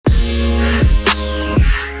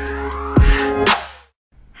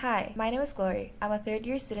My name is Glory. I'm a third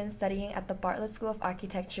year student studying at the Bartlett School of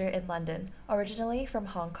Architecture in London, originally from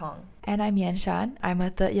Hong Kong. And I'm Yan Shan. I'm a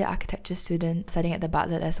third year architecture student studying at the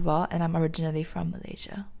Bartlett as well, and I'm originally from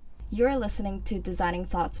Malaysia. You're listening to Designing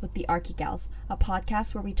Thoughts with the Archigals, a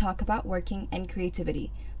podcast where we talk about working and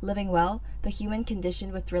creativity, living well, the human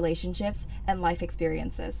condition with relationships, and life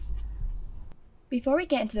experiences. Before we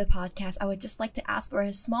get into the podcast, I would just like to ask for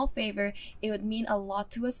a small favor. It would mean a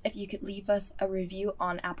lot to us if you could leave us a review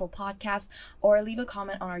on Apple Podcasts or leave a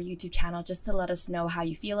comment on our YouTube channel just to let us know how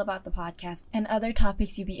you feel about the podcast and other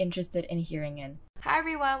topics you'd be interested in hearing in. Hi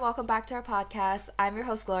everyone, welcome back to our podcast. I'm your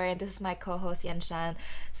host Gloria and this is my co-host Yan Shan.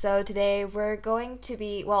 So today we're going to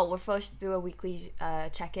be, we're first do a weekly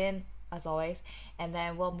check-in as always, and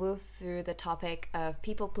then we'll move through the topic of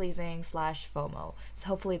people-pleasing / FOMO. So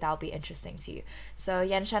hopefully that'll be interesting to you. So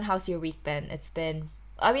Yan Shan, how's your week been?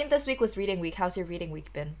 This week was reading week. How's your reading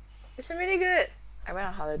week been? It's been really good. I went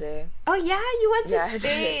on holiday. Oh yeah, you went to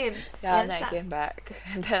Spain. And then I came back.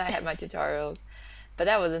 And then I had my tutorials. But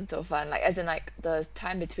that wasn't so fun. The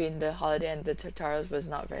time between the holiday and the tutorials was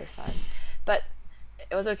not very fun. But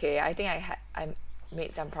it was okay. I think I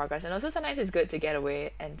made some progress. And also sometimes it's good to get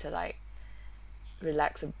away and to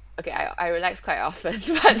relax. Okay, I relax quite often,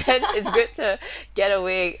 but then it's good to get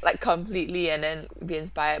away completely and then be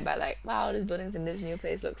inspired by wow, these buildings in this new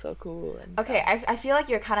place look so cool. And okay, I feel like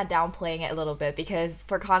you're kind of downplaying it a little bit because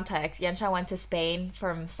for context, Yanshan went to Spain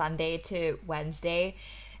from Sunday to Wednesday.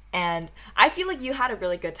 And I feel like you had a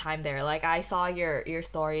really good time there. I saw your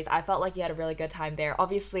stories. I felt like you had a really good time there,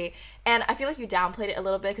 obviously. And I feel like you downplayed it a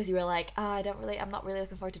little bit because you were like, I'm not really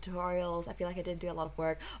looking forward to tutorials. I feel like I didn't do a lot of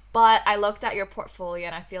work. But I looked at your portfolio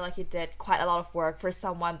and I feel like you did quite a lot of work for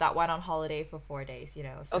someone that went on holiday for 4 days,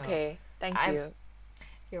 So okay, thank you.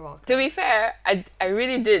 You're welcome. To be fair, I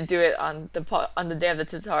really did do it on the day of the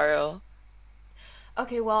tutorial.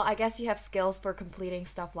 Okay, well, I guess you have skills for completing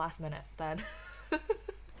stuff last minute then.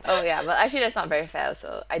 Oh yeah, but actually that's not very fair.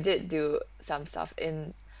 So I did do some stuff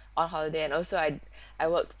on holiday, and also I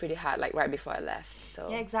worked pretty hard right before I left. So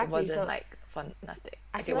yeah, exactly. It wasn't for nothing.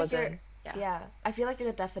 It wasn't. Yeah, I feel like you're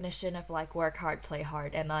the definition of work hard, play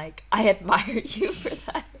hard, and I admire you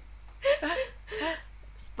for that.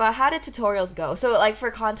 But how did tutorials go? So for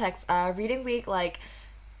context, reading week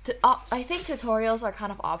I think tutorials are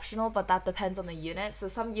kind of optional, but that depends on the unit. So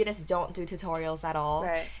some units don't do tutorials at all,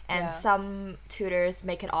 right? And some tutors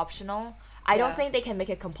make it optional. I don't think they can make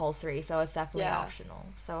it compulsory, so it's definitely optional.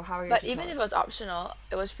 So how are your But tutorials? even if it was optional,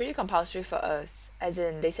 it was pretty compulsory for us. As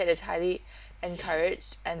in, they said it's highly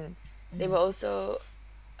encouraged, and they were also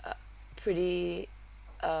pretty.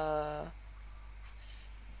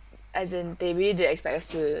 As in, they really did expect us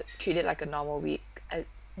to treat it like a normal week.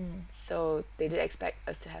 So they did expect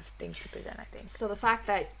us to have things to present, I think. So the fact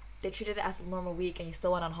that they treated it as a normal week and you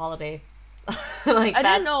still went on holiday, I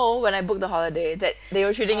didn't know when I booked the holiday that they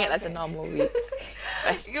were treating it as a normal week.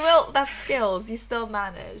 Well, that's skills. You still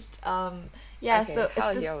managed. Yeah. Okay, So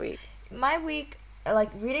how was your week? My week,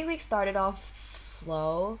 reading week started off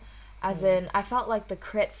slow, as in I felt like the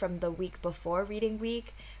crit from the week before reading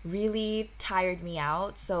week really tired me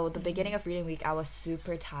out. So the beginning of reading week I was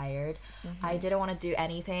super tired. I didn't want to do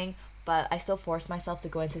anything, but I still forced myself to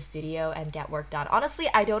go into studio and get work done. Honestly,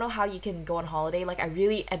 I don't know how you can go on holiday. I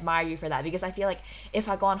really admire you for that because I feel like if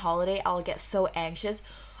I go on holiday I'll get so anxious.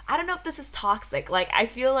 I don't know if this is toxic. I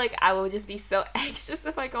feel like I will just be so anxious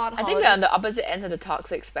if I go on holiday. I think we're on the opposite ends of the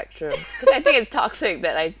toxic spectrum. Because I think it's toxic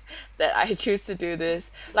that I choose to do this.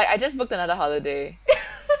 I just booked another holiday.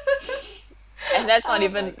 And that's not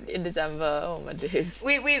even in December. Oh my days.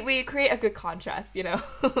 We create a good contrast, Yeah.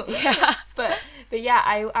 But yeah,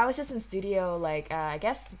 I was just in studio I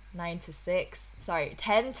guess 10 to 6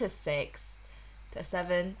 to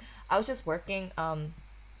 7. I was just working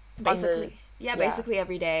basically. Basically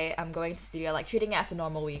every day I'm going to studio, treating it as a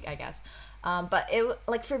normal week, I guess. But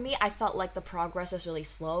it for me, I felt like the progress was really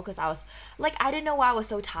slow because I was I didn't know why I was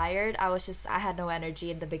so tired. I had no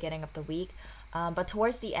energy in the beginning of the week. But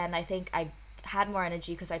towards the end, I think I had more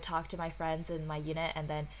energy because I talked to my friends in my unit, and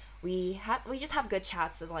then we just have good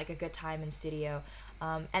chats and a good time in studio.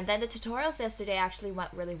 And then the tutorials yesterday actually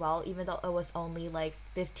went really well, even though it was only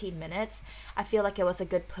 15 minutes. I feel like it was a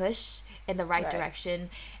good push in the right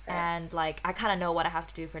direction, and I kind of know what I have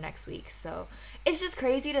to do for next week. So it's just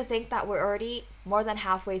crazy to think that we're already more than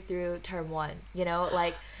halfway through term 1, we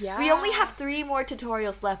only have 3 more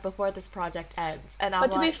tutorials left before this project ends. And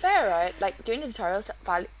But to be fair, right, during the tutorials,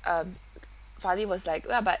 Fali was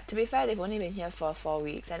but to be fair, they've only been here for 4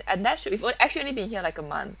 weeks, and we've actually only been here a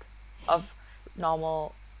month of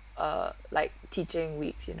normal teaching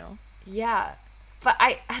weeks. Yeah, but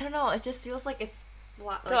I don't know, it just feels like it's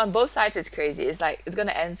So on both sides, it's crazy. It's like it's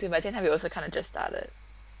gonna end soon, but at the same time, we also kind of just started.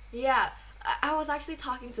 Yeah, I was actually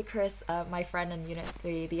talking to Chris, my friend in Unit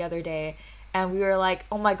 3, the other day, and we were like,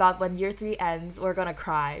 oh my god, when Year 3 ends, we're gonna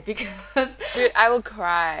cry because Dude, I will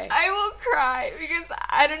cry. I will cry because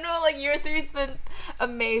I don't know, like Year 3's been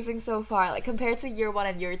amazing so far, like compared to Year 1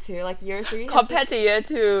 and Year 2, like Year 3 has Compared to year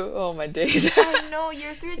 2, oh my days. I know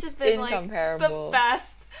Year 3 has just been like the Incomparable.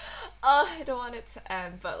 best. Oh, I don't want it to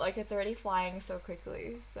end, but like it's already flying so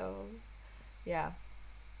quickly. So, yeah.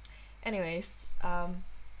 Anyways,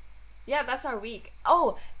 yeah, that's our week.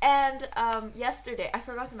 Oh, and yesterday, I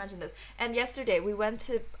forgot to mention this. And yesterday we went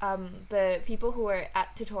to the people who were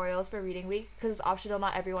at tutorials for reading week because it's optional,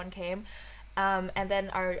 not everyone came. And then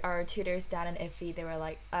our tutors, Dan and Iffy, they were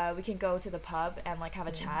like, we can go to the pub and like have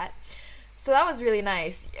a chat. So that was really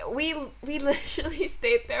nice. We literally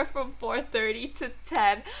stayed there from 4:30 to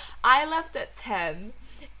 10. I left at 10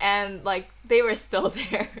 and like they were still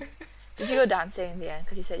there. Did you go dancing in the end?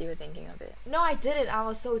 Because you said you were thinking of it. No, I didn't. I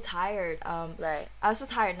was so tired. Right. I was so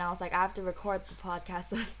tired and I was like, I have to record the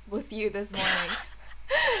podcast with you this morning.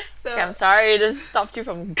 So Okay, I'm sorry, it just stopped you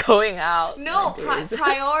from going out. no My days.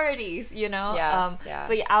 priorities, you know. Yeah, yeah.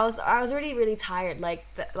 But yeah, I was already really tired. Like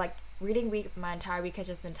reading week, my entire week has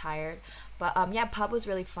just been tired. But yeah, pub was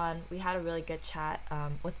really fun. We had a really good chat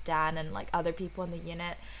with Dan and like other people in the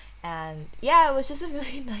unit. And yeah, it was just a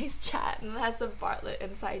really nice chat and had some Bartlett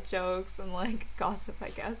inside jokes and like gossip, I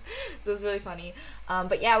guess. So it was really funny.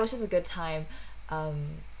 But yeah, it was just a good time.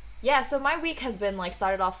 Yeah, so my week has been like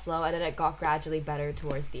started off slow and then it got gradually better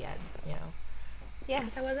towards the end, you know. Yeah.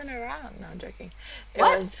 Because I wasn't around. No, I'm joking.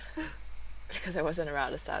 What? Was because I wasn't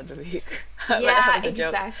around to start the week. But Yeah, that was a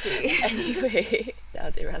joke. exactly. Anyway, that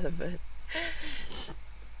was irrelevant.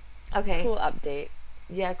 Okay. Cool update.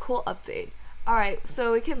 Yeah, cool update. All right,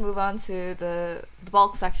 so we can move on to the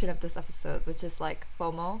bulk section of this episode, which is like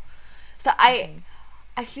FOMO. So I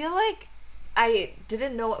feel like I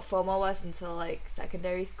didn't know what FOMO was until like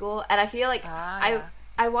secondary school, and I feel like Yeah.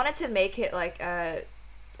 I wanted to make it like an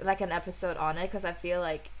episode on it because I feel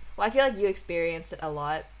like you experience it a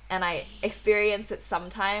lot, and I experience it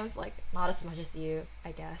sometimes, like not as much as you,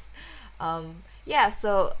 I guess. Yeah,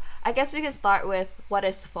 so I guess we can start with what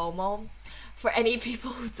is FOMO. For any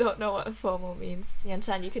people who don't know what FOMO means,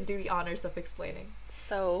 Yanshan, you can do the honors of explaining.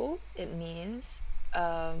 So it means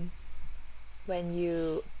when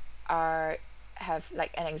you have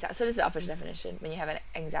like an anxiety. So this is the official definition. When you have an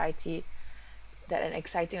anxiety that an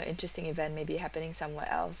exciting or interesting event may be happening somewhere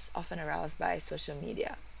else, often aroused by social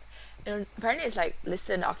media. And apparently it's like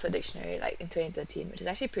listed in the Oxford Dictionary like in 2013, which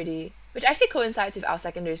actually coincides with our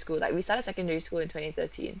secondary school. Like we started secondary school in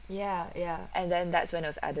 2013, Yeah, yeah. and then that's when it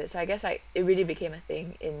was added. So I guess like it really became a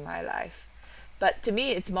thing in my life. But to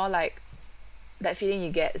me, it's more like that feeling you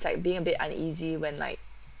get. It's like being a bit uneasy when like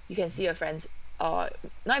you can see your friends, or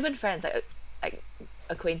not even friends, like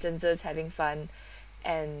acquaintances having fun,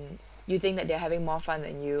 and you think that they're having more fun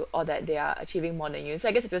than you, or that they are achieving more than you. So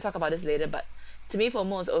I guess we'll talk about this later, but to me,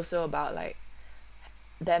 FOMO is also about like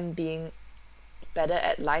them being better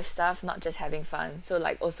at life stuff, not just having fun. So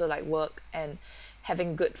like also like work and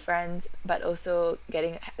having good friends, but also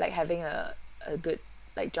having a good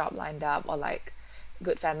like job lined up, or like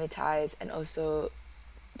good family ties, and also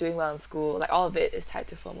doing well in school. Like all of it is tied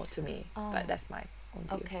to FOMO to me. But that's my own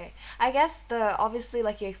view. Okay. I guess obviously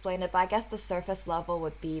like you explained it, but I guess the surface level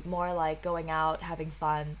would be more like going out, having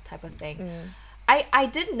fun type of thing. I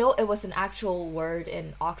didn't know it was an actual word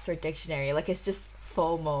in Oxford Dictionary. Like it's just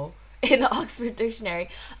FOMO in Oxford Dictionary.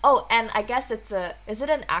 Oh, and I guess is it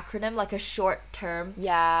an acronym, like a short term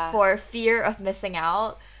Yeah. for fear of missing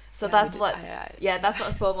out? So Yeah, that's we what did- that's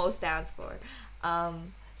what FOMO stands for.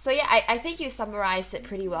 So yeah, I think you summarized it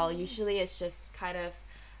pretty well. Usually it's just kind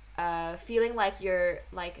of feeling like you're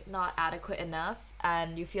like not adequate enough,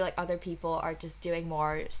 and you feel like other people are just doing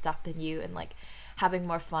more stuff than you and like having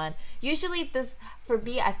more fun. Usually this, for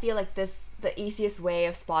me, I feel like the easiest way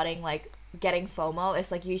of spotting like getting FOMO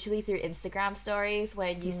is like usually through Instagram stories,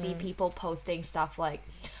 when you see people posting stuff like,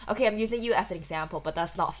 okay, I'm using you as an example, but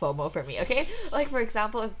that's not FOMO for me, okay? Like for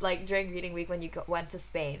example, if, like during reading week when you went to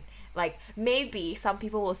Spain, like maybe some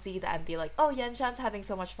people will see that and be like, oh, Yanshan's having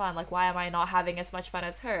so much fun, like why am I not having as much fun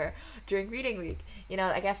as her during reading week? You know,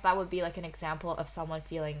 I guess that would be like an example of someone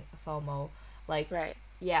feeling FOMO. Like Right.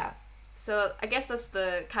 yeah. So I guess that's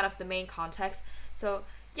the kind of the main context. So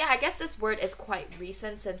yeah, I guess this word is quite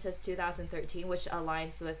recent, since it's 2013, which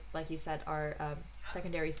aligns with, like you said, our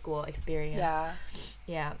secondary school experience. Yeah.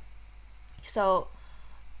 Yeah. So,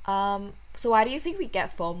 so why do you think we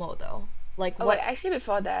get FOMO though? Like Oh, what? wait, actually,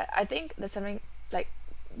 before that, I think there's something like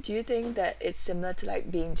do you think that it's similar to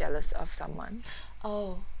like being jealous of someone?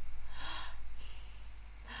 Oh,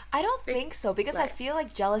 I don't Be- think so because I right. feel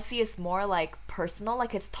like jealousy is more like personal,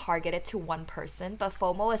 like it's targeted to one person, but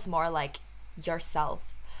FOMO is more like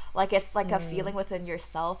yourself. Like it's like a feeling within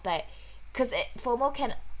yourself that cuz FOMO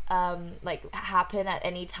can like happen at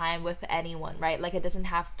any time with anyone, right? Like it doesn't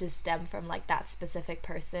have to stem from like that specific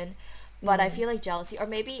person. But I feel like jealousy or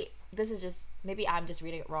maybe this is just maybe I'm just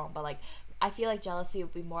reading it wrong, but like I feel like jealousy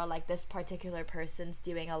would be more like this particular person's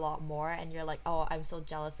doing a lot more and you're like, "Oh, I'm so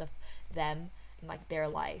jealous of them and like their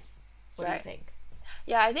life." What do you Right. think?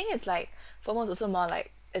 Yeah, I think it's like FOMO is also more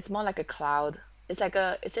like it's more like a cloud. It's like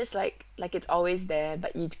a it's just like it's always there,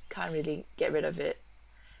 but you can't really get rid of it.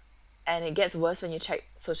 And it gets worse when you check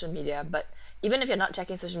social media. But even if you're not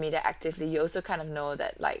checking social media actively, you also kind of know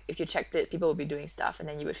that like if you checked it, people will be doing stuff, and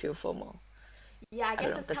then you would feel FOMO. Yeah, I I don't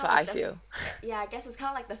guess know. it's That's kind what of I like the feel. yeah, I guess it's kind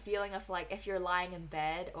of like the feeling of like if you're lying in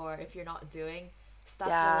bed or if you're not doing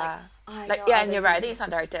stuff, you're like, Yeah. oh, I Like know yeah, and other you're right. I think people. it's not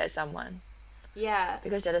directed at someone Yeah,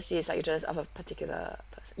 because jealousy is like you're jealous of a particular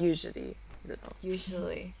person. Usually, I don't know.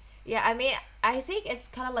 usually. Yeah, I mean, I think it's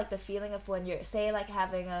kind of like the feeling of when you're, say, like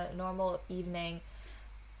having a normal evening.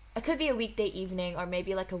 It could be a weekday evening or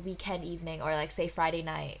maybe like a weekend evening or like, say, Friday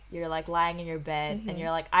night. You're like lying in your bed and Mm-hmm.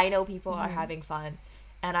 you're like, I know people are Mm-hmm. having fun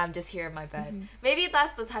and I'm just here in my bed. Mm-hmm. Maybe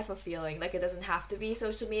that's the type of feeling. Like, it doesn't have to be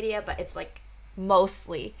social media, but it's like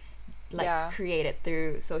mostly like Yeah. created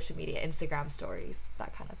through social media, Instagram stories,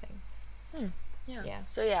 that kind of thing. Hmm. Yeah. Yeah.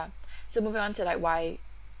 So yeah. So moving on to like why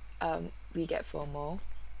we get FOMO.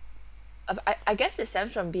 I guess it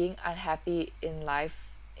stems from being unhappy in life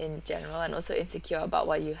in general and also insecure about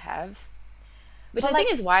what you have. Which But I think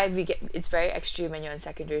like, is why we get it's very extreme when you're in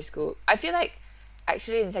secondary school. I feel like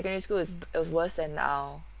actually in secondary school it was worse than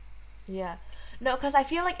now. yeah. No, because I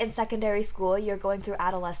feel like in secondary school, you're going through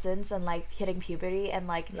adolescence and like hitting puberty and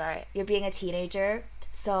like Right. you're being a teenager.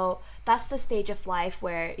 So that's the stage of life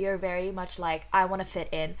where you're very much like, I want to fit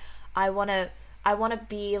in. I want to, I want to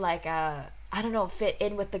be like I don't know, fit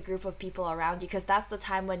in with the group of people around you because that's the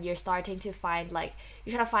time when you're starting to find like,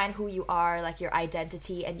 you're trying to find who you are, like your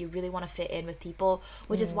identity, and you really want to fit in with people,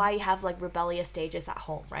 which is why you have like rebellious stages at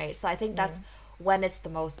home, right? So I think that's when it's the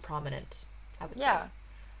most prominent, I would say. Yeah.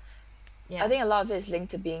 Yeah. I think a lot of it is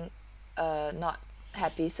linked to being not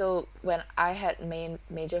happy. So when I had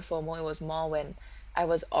major FOMO, it was more when I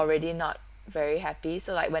was already not very happy.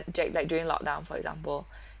 So like like during lockdown, for example,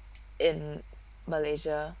 in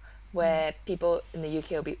Malaysia, where people in the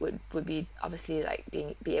UK would be obviously like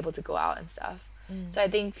be able to go out and stuff. So I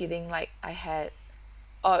think feeling like I had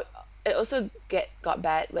or it also got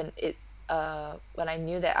bad when I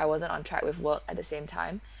knew that I wasn't on track with work at the same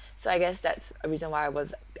time. So I guess that's a reason why I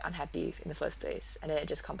was unhappy in the first place, and then it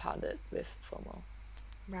just compounded with FOMO.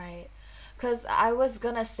 Right. Because I was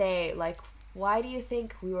gonna say, like, why do you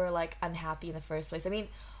think we were like unhappy in the first place? I mean,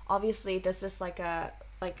 obviously, this is like a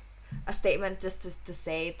statement just to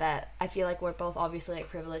say that I feel like we're both obviously like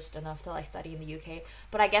privileged enough to like study in the UK.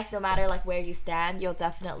 But I guess no matter like where you stand, you'll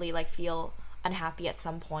definitely like feel unhappy at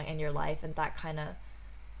some point in your life, and that kind of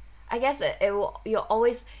I guess it will you'll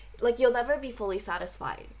always like you'll never be fully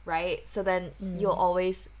satisfied, right? So then you'll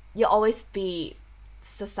always be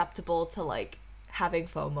susceptible to like having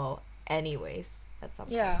FOMO anyways at some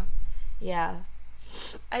point. Yeah, Yeah.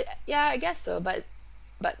 I guess so, but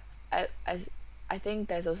I I I think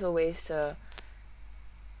there's also ways to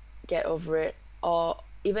get over it, or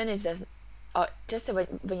even if there's or just when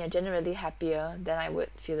you're generally happier, then I would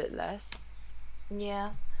feel it less.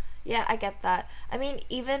 Yeah. Yeah, I get that. I mean,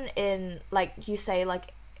 even in like you say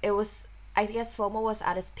like it was I guess FOMO was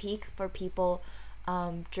at its peak for people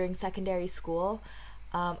during secondary school.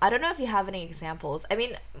 I don't know if you have any examples. I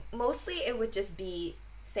mean, mostly it would just be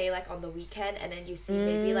say like on the weekend and then you see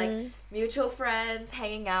maybe like mutual friends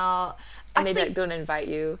hanging out. And maybe Actually, like don't invite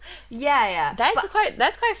you. yeah, yeah. That's But quite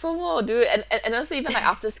FOMO, dude. And also even like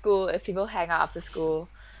after school, if people hang out after school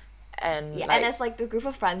and yeah, and like it's like the group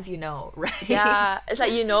of friends you know, right? yeah, it's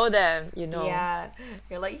like you know them, you know. Yeah.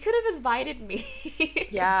 You're like, you could have invited me.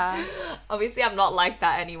 Yeah. Obviously, I'm not like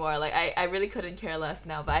that anymore. Like, I really couldn't care less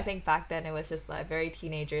now. But I think back then it was just like a very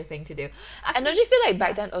teenager thing to do. And Actually, don't you feel like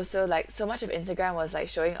back then also like so much of Instagram was like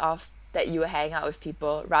showing off that you were hanging out with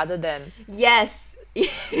people rather than yes.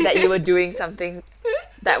 that you were doing something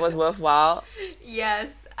that was worthwhile?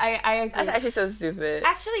 Yes, I agree. That's actually so stupid.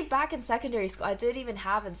 Actually, back in secondary school, I didn't even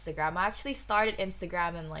have Instagram. I actually started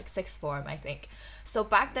Instagram in like sixth form, I think. So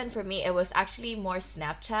back then for me, it was actually more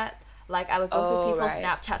Snapchat. Like I would go Oh, through people's right.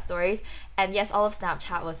 Snapchat stories, and yes, all of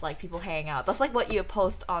Snapchat was like people hanging out. That's like what you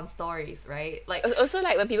post on stories, right? Like Also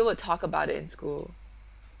like when people would talk about it in school.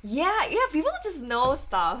 Yeah, people just know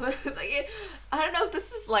stuff. I don't know if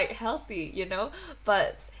this is like healthy,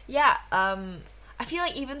 but yeah, I feel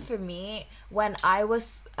like even for me, when I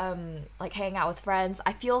was like hanging out with friends,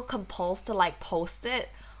 I feel compulsed to like post it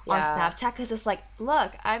on Yeah. Snapchat because it's like,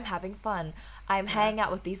 look, I'm having fun. I'm hanging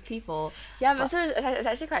out with these people. Yeah, but so it's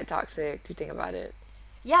actually quite toxic to think about it.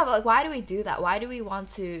 Yeah, but like, why do we do that? Why do we want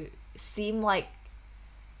to seem like,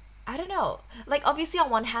 I don't know. Like, obviously, on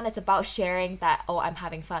one hand, it's about sharing that, oh, I'm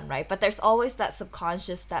having fun, right? But there's always that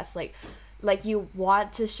subconscious that's like you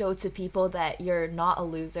want to show to people that you're not a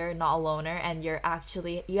loser, not a loner, and you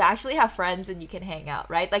actually have friends and you can hang out,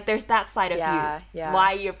 right? Like, there's that side of Yeah, you. yeah.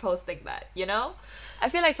 Why you're posting that, you know? I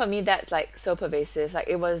feel like for me that's like so pervasive. Like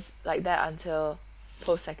it was like that until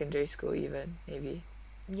post-secondary school even, maybe.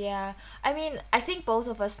 Yeah. I mean, I think both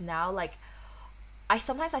of us now, like, I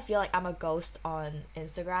sometimes I feel like I'm a ghost on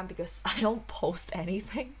Instagram because I don't post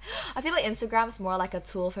anything. I feel like Instagram's more like a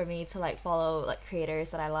tool for me to like follow like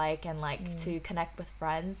creators that I like and like to connect with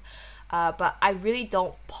friends. But I really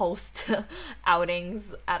don't post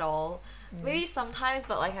outings at all. Maybe sometimes,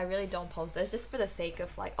 but like I really don't post it. It's just for the sake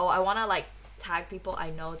of like, oh, I want to like tag people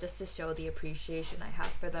I know just to show the appreciation I have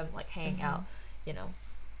for them like hanging out, you know.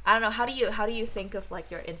 I don't know. How do you think of like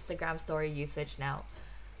your Instagram story usage now?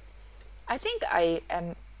 I think I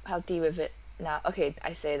am healthy with it now. Okay,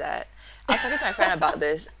 I say that. I was talking to my friend about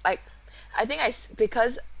this. Like, I think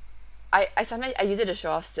because I sometimes I use it to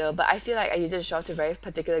show off still, but I feel like I use it to show off to a very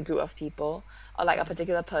particular group of people or like a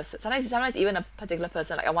particular person. Sometimes even a particular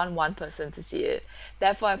person. Like I want one person to see it.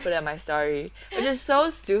 Therefore, I put it on my story, which is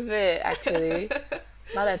so stupid actually.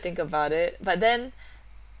 Now that I think about it, but then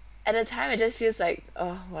at the time it just feels like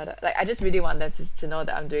oh like I just really want them to know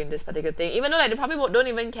that I'm doing this particular thing, even though like they probably don't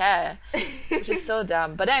even care, which is so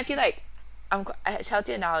dumb. But then I feel like it's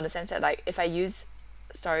healthier now in the sense that like if I use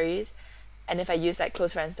stories and if I use like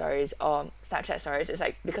close friend stories or Snapchat stories, it's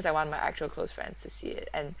like because I want my actual close friends to see it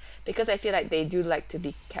and because I feel like they do like to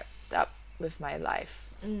be kept up with my life.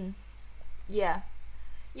 Yeah.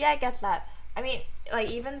 Yeah, I get that. I mean, like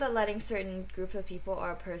even the letting certain group of people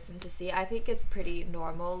or a person to see, I think it's pretty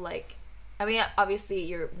normal. Like, I mean, obviously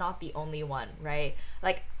you're not the only one, right?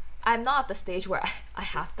 Like, I'm not at the stage where I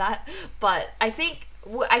have that, but I think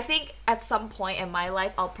at some point in my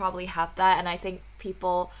life I'll probably have that, and I think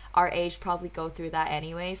people our age probably go through that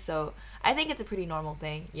anyway. So I think it's a pretty normal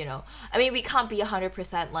thing, you know. I mean, we can't be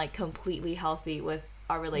 100% like completely healthy with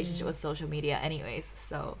our relationship with social media, anyways.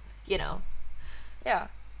 So you know, Yeah.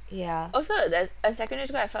 yeah. Also, in secondary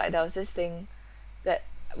school, I felt like there was this thing that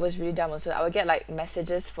was really dumb. Also, I would get like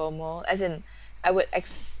messages FOMO, as in I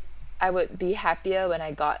would be happier when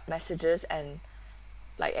I got messages and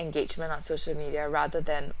like engagement on social media rather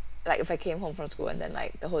than like if I came home from school and then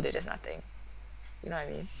like the whole day just nothing. You know what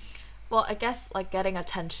I mean? Well, I guess like getting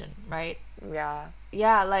attention, right? Yeah.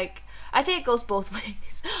 Yeah, like I think it goes both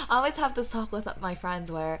ways. I always have this talk with my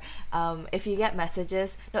friends where if you get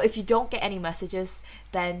messages, no, if you don't get any messages,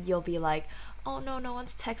 then you'll be like, oh no, no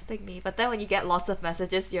one's texting me. But then when you get lots of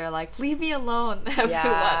messages, you're like, leave me alone, everyone.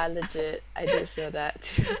 Yeah, legit. I did feel that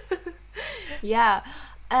too. Yeah.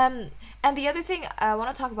 And the other thing I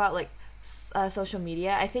want to talk about, like social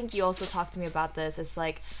media. I think you also talked to me about this. It's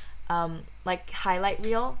like highlight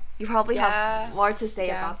reel. You probably Yeah. have more to say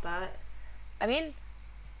Yeah. about that. I mean,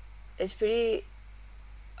 it's pretty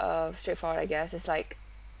straightforward, I guess.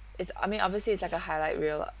 I mean, obviously it's like a highlight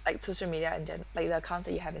reel, like social media in like the accounts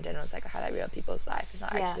that you have in general is like a highlight reel of people's life. It's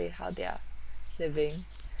not Yeah. actually how they are living.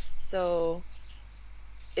 So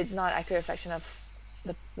it's not an accurate reflection of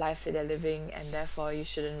the life that they're living, and therefore you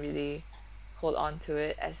shouldn't really hold on to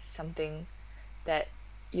it as something that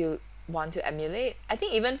you want to emulate. I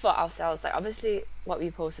think even for ourselves, like obviously what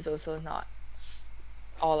we post is also not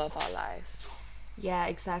all of our life. Yeah,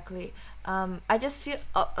 exactly. I just feel,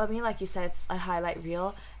 I mean, like you said, it's a highlight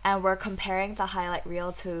reel, and we're comparing the highlight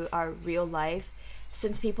reel to our real life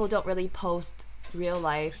since people don't really post real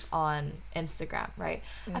life on Instagram, right?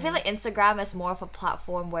 I feel like Instagram is more of a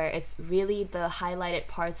platform where it's really the highlighted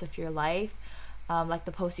parts of your life, like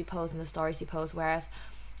the posts you post and the stories you post, whereas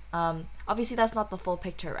obviously that's not the full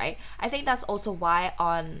picture, right? I think that's also why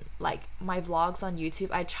on like my vlogs on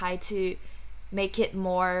YouTube, I try to make it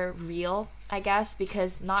more real, I guess,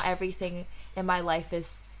 because not everything in my life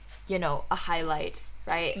is, you know, a highlight,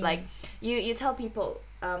 right? Like you tell people,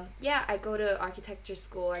 yeah, I go to architecture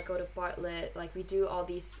school, I go to Bartlett, like we do all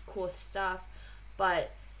these cool stuff,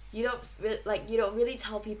 but you don't really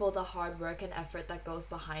tell people the hard work and effort that goes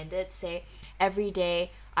behind it. Say every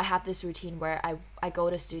day I have this routine where I go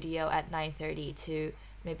to studio at 9:30 to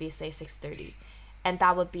maybe say 6:30, and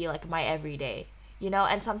that would be like my everyday, you know.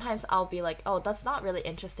 And sometimes I'll be like, oh, that's not really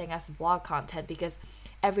interesting as vlog content because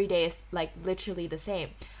every day is like literally the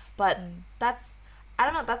same. But that's, I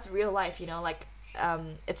don't know, that's real life, you know, like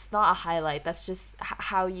it's not a highlight. That's just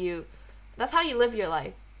how you live your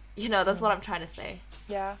life, you know. That's what I'm trying to say.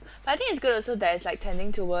 Yeah, but I think it's good also that it's like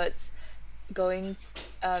tending towards going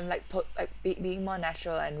being more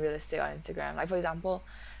natural and realistic on Instagram. Like for example,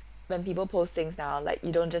 when people post things now, like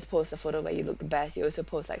you don't just post a photo where you look the best, you also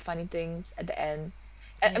post like funny things at the end.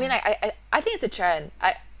 And I mean, I think it's a trend.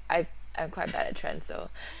 I'm quite bad at trends though,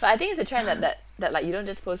 but I think it's a trend that like you don't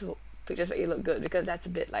just post pictures where you look good, because that's a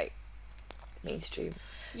bit like mainstream.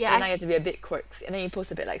 Yeah, So now you have to be a bit quirks, and then you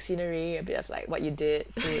post a bit like scenery, a bit of like what you did,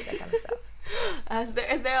 food, that kind of stuff.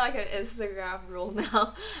 is there like an Instagram rule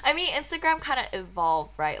now? I mean, Instagram kind of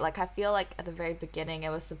evolved, right? Like I feel like at the very beginning it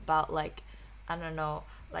was about like, I don't know,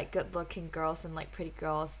 like good looking girls and like pretty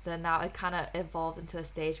girls. Then now it kind of evolved into a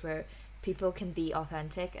stage where people can be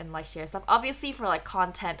authentic and like share stuff. Obviously for like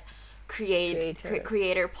content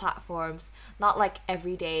creator platforms, not like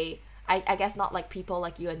everyday. I guess not like people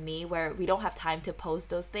like you and me where we don't have time to post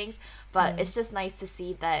those things, but it's just nice to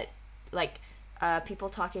see that like people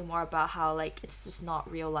talking more about how like it's just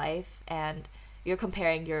not real life and you're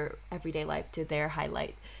comparing your everyday life to their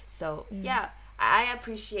highlight. So yeah, I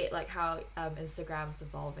appreciate like how Instagram's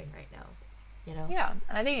evolving right now, you know. Yeah,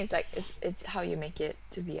 and I think it's like it's how you make it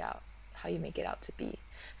to be out, how you make it out to be.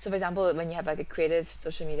 So for example, when you have like a creative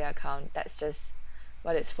social media account, that's just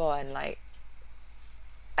what it's for. And like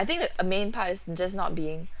I think that a main part is just not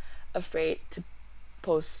being afraid to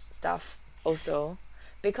post stuff also,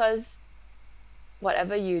 because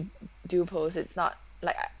whatever you do post, it's not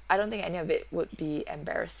like I don't think any of it would be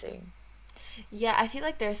embarrassing. Yeah, I feel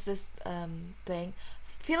like there's this thing.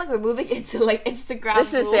 I feel like we're moving into like Instagram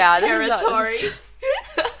This is rules territory.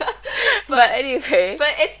 But anyway,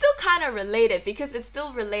 But it's still kind of related because it's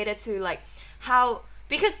still related to like how,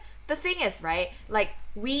 because the thing is, right, like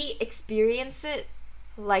we experience it,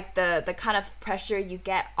 like the kind of pressure you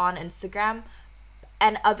get on Instagram,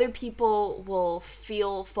 and other people will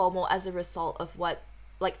feel FOMO as a result of what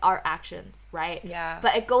like our actions, right? Yeah.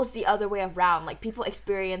 But it goes the other way around. Like people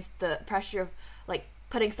experience the pressure of like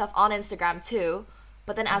putting stuff on Instagram too,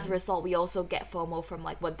 but then as a result we also get FOMO from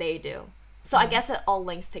like what they do. So I guess it all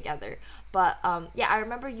links together. But yeah, I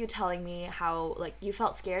remember you telling me how like you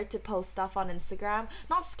felt scared to post stuff on Instagram.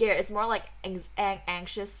 Not scared, it's more like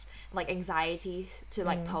anxious, like anxiety to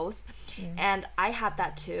like post. And I had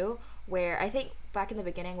that too, where I think back in the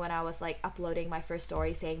beginning when I was like uploading my first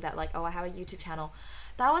story saying that like, oh, I have a YouTube channel,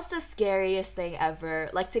 that was the scariest thing ever.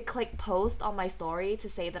 Like to click post on my story to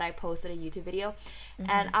say that I posted a YouTube video.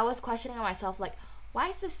 And I was questioning myself like, why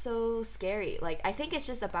is this so scary? Like I think it's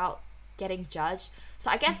just about getting judged.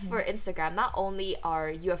 So I guess for Instagram, not only are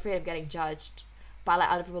you afraid of getting judged by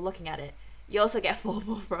like other people looking at it, you also get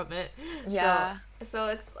FOMO from it. Yeah. So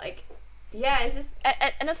it's like, yeah, it's just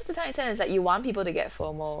and also to some extent it's like you want people to get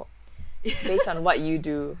FOMO based on what you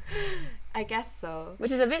do, I guess so.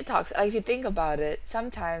 which is a bit toxic. Like if you think about it,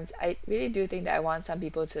 sometimes I really do think that I want some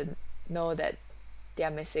people to know that they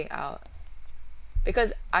are missing out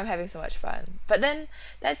because I'm having so much fun. But then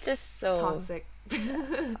that's just so Toxic.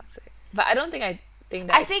 toxic. But I don't think I think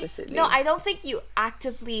that I think explicitly. no, I don't think you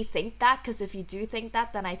actively think that, because if you do think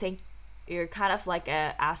that, then I think you're kind of like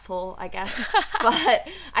a asshole, I guess. But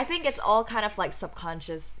I think it's all kind of like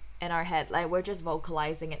subconscious in our head. Like we're just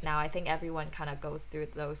vocalizing it now. I think everyone kind of goes through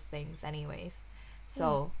those things anyways.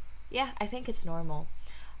 So yeah, I think it's normal.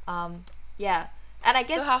 Yeah, and I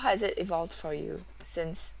guess So how has it evolved for you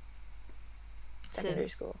since secondary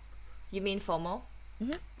Since- school? you mean FOMO?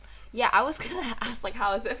 Mhm. Yeah, I was gonna ask like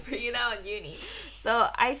how is it for you now in uni? So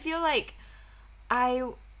I feel like I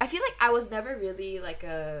feel like I was never really like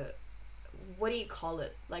a, what do you call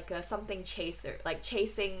it? Like a something chaser, like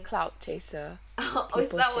chasing. Cloud chaser. Oh, is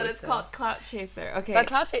People that what it's chaser. called? Clout chaser. Okay. But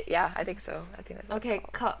yeah, I think so. I think that's what Okay, it's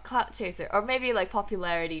called. clout chaser, or maybe like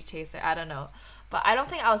popularity chaser. I don't know, but I don't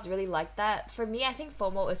think I was really like that. For me, I think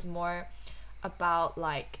FOMO is more about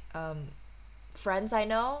like friends I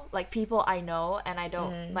know, like people I know, and I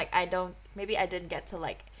don't maybe I didn't get to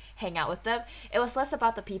like hang out with them. It was less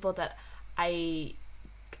about the people that I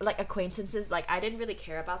like, acquaintances. Like I didn't really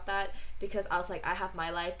care about that because I was like, I have my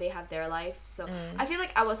life, they have their life. So I feel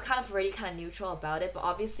like I was kind of already kind of neutral about it. But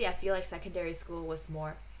obviously I feel like secondary school was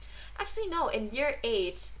more, actually no, in year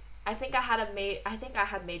 8 I think I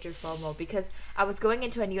had major FOMO because I was going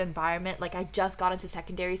into a new environment. Like I just got into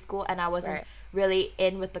secondary school and I wasn't Right. really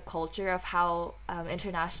in with the culture of how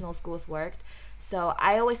international schools worked. So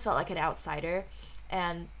I always felt like an outsider,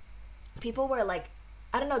 and people were like,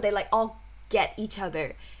 I don't know, they like all get each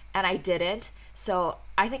other and I didn't. So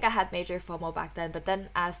I think I had major FOMO back then, but then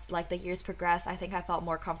as like the years progressed, I think I felt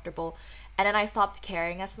more comfortable, and then I stopped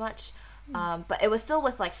caring as much. But it was still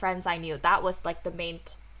with like friends I knew. That was like that's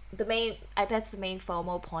the main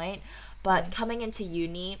FOMO point. But coming into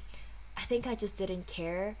uni, I think I just didn't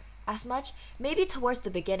care as much. Maybe towards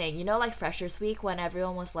the beginning, you know, like Freshers Week when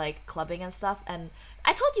everyone was like clubbing and stuff, and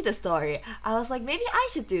I told you the story. I was like, maybe I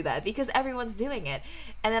should do that because everyone's doing it.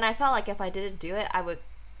 And then I felt like if I didn't do it, I would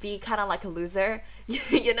be kind of like a loser,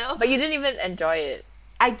 you know? But you didn't even enjoy it.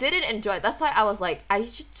 I didn't enjoy it. That's why I was like, I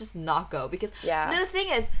should just not go because the thing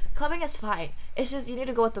is, clubbing is fine. It's just you need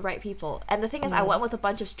to go with the right people. And the thing is, I went with a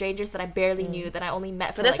bunch of strangers that I barely knew that I only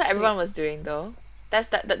met for. But that's like what everyone was doing, though.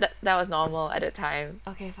 That was normal at the time.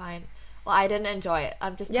 Okay, fine. Well, I didn't enjoy it.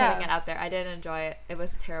 I'm just putting it out there. I didn't enjoy it. It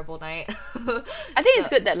was a terrible night. I think it's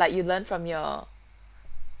good that like you learn from your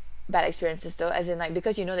bad experiences, though, as in like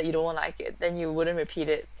because you know that you don't like it, then you wouldn't repeat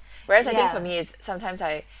it. Whereas I think for me, it's sometimes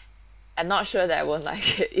I'm not sure that I won't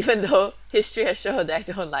like it, even though history has shown that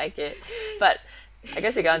I don't like it. But I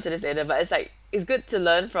guess we'll get onto this later. But it's like it's good to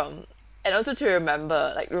learn from, and also to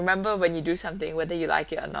remember when you do something, whether you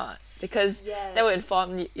like it or not, because that will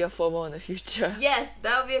inform your FOMO in the future. Yes,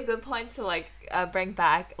 that would be a good point to like bring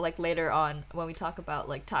back like later on when we talk about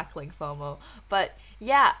like tackling FOMO. But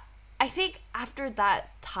yeah, I think after that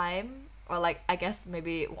time, or like I guess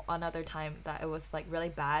maybe another time that it was like really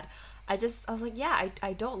bad, I was like, yeah,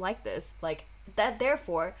 I don't like this. Like that,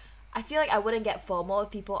 therefore, I feel like I wouldn't get FOMO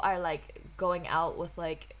if people are like going out with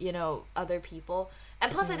like, you know, other people.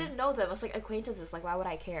 And plus I didn't know them. It's like acquaintances. Like why would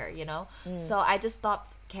I care, you know? So I just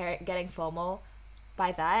stopped getting FOMO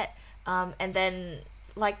by that. And then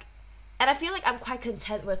like, and I feel like I'm quite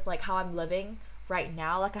content with like how I'm living right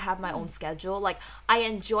now. Like I have my own schedule. Like I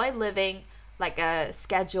enjoy living like a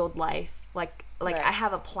scheduled life. Like I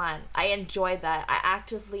have a plan. I enjoy that. I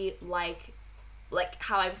actively like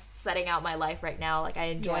how I'm setting out my life right now. Like I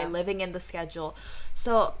enjoy living in the schedule.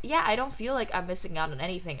 So yeah, I don't feel like I'm missing out on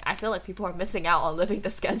anything. I feel like people are missing out on living the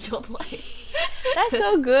scheduled life. That's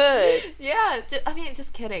so good. Yeah, I mean,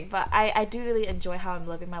 just kidding. But I do really enjoy how I'm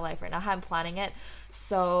living my life right now, how I'm planning it.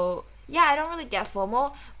 So yeah, I don't really get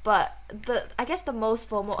FOMO, but I guess the most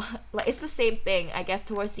FOMO, like it's the same thing, I guess,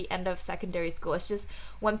 towards the end of secondary school. It's just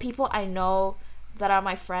when people I know that are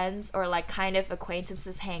my friends or like kind of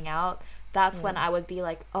acquaintances hang out, that's when I would be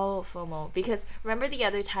like, oh, FOMO. Because remember the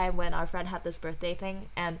other time when our friend had this birthday thing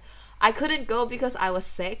and I couldn't go because I was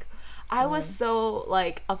sick? I was so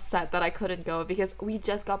like upset that I couldn't go because we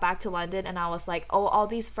just got back to London and I was like, oh, all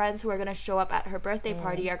these friends who are going to show up at her birthday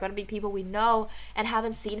party are going to be people we know and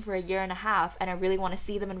haven't seen for a year and a half, and I really want to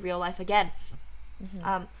see them in real life again.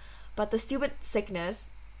 But the stupid sickness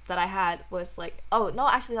that I had was like, oh, no,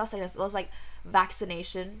 actually not sickness. It was like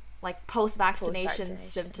vaccination, like post-vaccination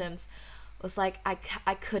symptoms. It was like I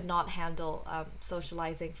could not handle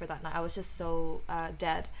socializing for that night. I was just so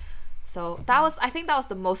dead. So I think that was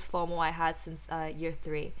the most FOMO I had since year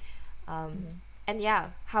 3. And yeah,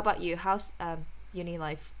 how about you? How's uni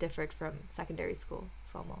life differed from secondary school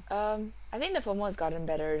FOMO? I think the FOMO has gotten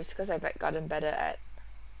better just because I've gotten better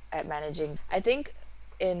at managing. I think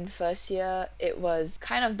in first year it was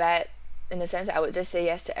kind of bad in the sense that I would just say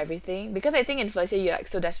yes to everything, because I think in first year you're like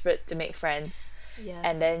so desperate to make friends. Yes.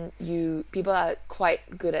 And then people are quite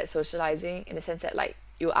good at socializing in the sense that like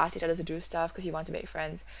you ask each other to do stuff because you want to make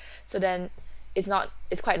friends. So then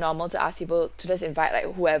it's quite normal to ask people to just invite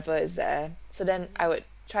like whoever is there. So then I would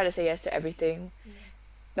try to say yes to everything.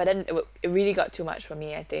 But then it really got too much for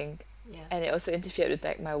me, I think. And it also interfered with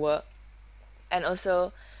like my work. And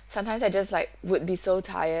also sometimes I just like would be so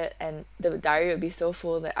tired and the diary would be so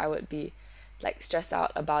full that I would be like stressed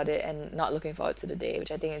out about it and not looking forward to the day,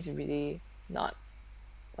 which I think is really not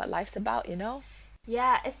what life's about, you know?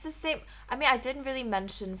 Yeah, it's the same. I mean, I didn't really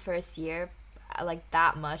mention first year like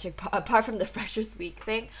that much, apart from the Freshers Week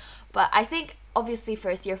thing. But I think obviously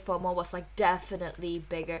first year FOMO was like definitely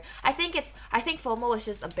bigger. I think FOMO is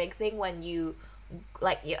just a big thing when you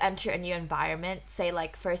enter a new environment, say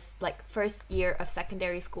like first year of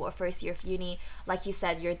secondary school or first year of uni. Like you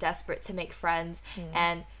said, you're desperate to make friends,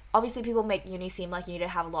 and obviously people make uni seem like you need to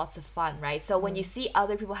have lots of fun, right? So when you see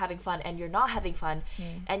other people having fun and you're not having fun,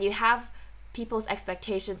 and you have people's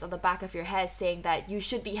expectations on the back of your head saying that you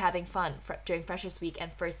should be having fun during Freshers Week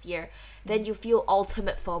and first year, then you feel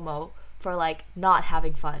ultimate FOMO for like not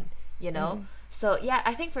having fun, you know? So yeah,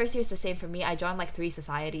 I think first year is the same for me. I joined like 3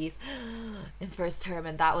 societies in first term,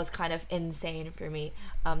 and that was kind of insane for me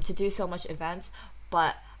to do so much events.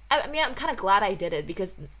 But I mean, I'm kind of glad I did it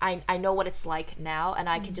because I know what it's like now, and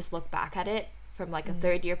I can just look back at it from like a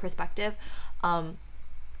third year perspective.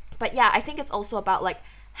 But yeah, I think it's also about like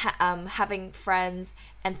having friends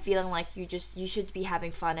and feeling like you should be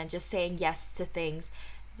having fun and just saying yes to things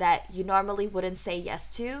that you normally wouldn't say yes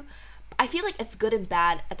to. I feel like it's good and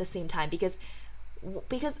bad at the same time, because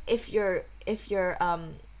if you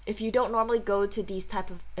don't normally go to these type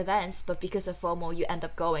of events, but because of FOMO you end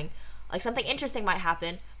up going, like something interesting might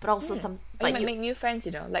happen, but also Or you but might make new friends,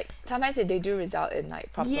 like sometimes they do result in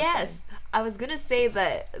like proper yes, friends. I was gonna say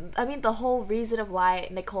that. I mean, the whole reason of why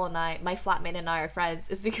Nicole and I, my flatmate and I, are friends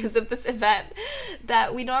is because of this event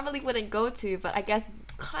that we normally wouldn't go to, but I guess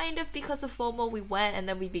kind of because of FOMO we went, and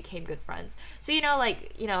then we became good friends. So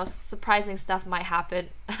surprising stuff might happen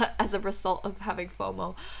as a result of having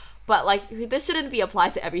FOMO, but like this shouldn't be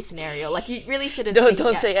applied to every scenario. Like you really shouldn't Don't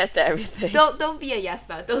yes. say yes to everything. Don't be a yes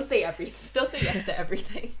man. Don't say everything. Don't say yes to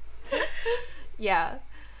everything. Yeah.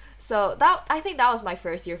 So I think that was my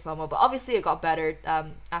first year FOMO, but obviously it got better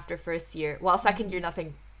after first year. Well, second year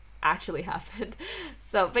nothing actually happened.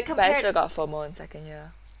 So, but But I compared, still got FOMO in second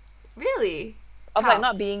year really, of how? like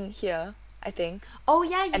not being here, I think. Oh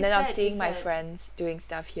yeah, you And then I was said, seeing my friends doing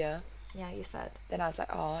stuff here. Yeah, you said. Then I was like,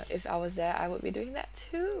 oh, if I was there, I would be doing that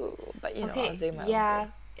too. But I Okay, was doing my own yeah.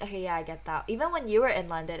 thing. Okay, yeah, I get that. Even when you were in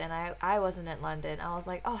London and I wasn't in London, I was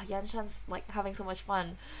like, oh, Yanshan's like having so much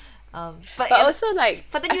fun. But also like,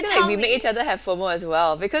 but then I you feel tell like we me, make each other have FOMO as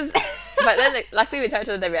well because, but then like, luckily we tell each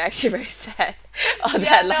other that we're actually very sad on yeah,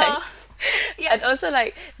 that no, like, yeah, and also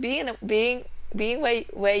like being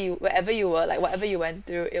wherever you were, like whatever you went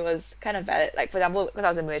through, it was kind of valid. Like for example, because I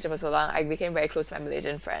was in Malaysia for so long, I became very close to my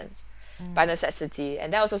Malaysian friends by necessity,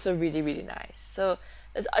 and that was also really really nice. So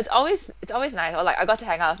it's always nice. Or like I got to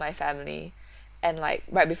hang out with my family, and like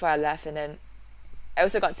right before I left, and then I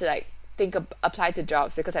also got to like apply to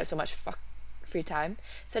jobs because I had so much free time.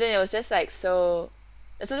 So then it was just like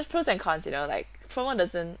it's just pros and cons, like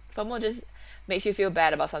FOMO just makes you feel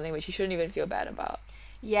bad about something which you shouldn't even feel bad about.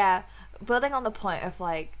 yeah. Building on the point of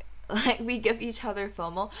like we give each other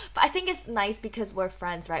FOMO, but I think it's nice because we're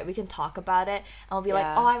friends, right? We can talk about it and we'll be like,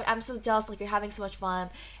 Yeah. oh, I'm so jealous, like you're having so much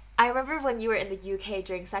fun. I remember when you were in the UK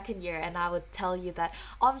during second year, and I would tell you that,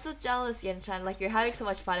 oh, I'm so jealous, Yanshan, like you're having so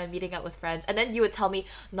much fun and meeting up with friends. And then you would tell me,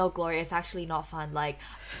 no, Gloria, it's actually not fun. Like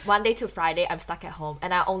Monday to Friday, I'm stuck at home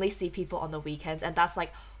and I only see people on the weekends, and that's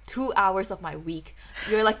like 2 hours of my week.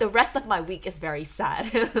 You're like, the rest of my week is very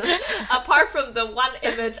sad. Apart from the one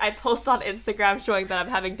image I post on Instagram showing that I'm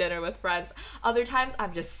having dinner with friends, other times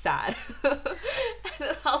I'm just sad. And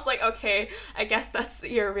I was like, okay, I guess that's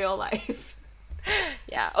your real life.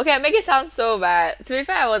 Yeah. Okay, I make it sound so bad. To be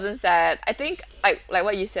fair, I wasn't sad. I think like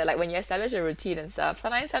what you said, like when you establish a routine and stuff,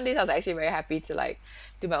 sometimes some days I was actually very happy to like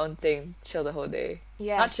do my own thing, chill the whole day.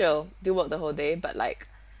 Yeah. Not chill, do work the whole day, but like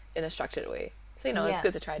in a structured way. So it's Yeah.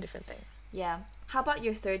 good to try different things. Yeah. How about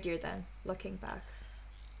your third year then, looking back?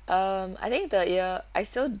 I think the year I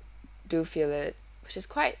still do feel it, which is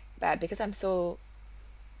quite bad because I'm so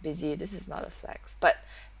busy. This is not a flex, but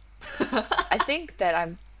I think that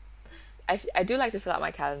I do like to fill out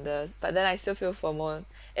my calendar, but then I still feel FOMO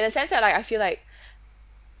in a sense that like I feel like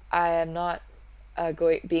I am not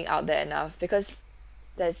being out there enough because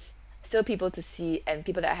there's still people to see and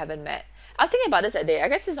people that I haven't met. I was thinking about this that day. I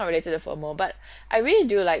guess it's not related to FOMO, but I really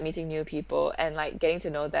do like meeting new people and like getting to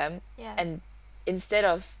know them, Yeah. and instead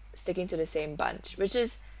of sticking to the same bunch, which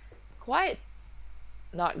is quite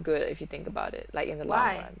not good if you think about it, like in the long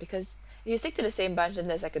Why? run. Because if you stick to the same bunch, then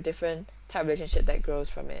there's like a different type of relationship that grows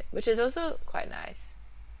from it, which is also quite nice.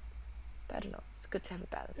 But I don't know. It's good to have a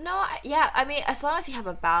balance. No, yeah, I mean, as long as you have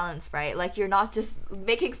a balance, right? Like, you're not just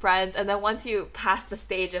making friends, and then once you pass the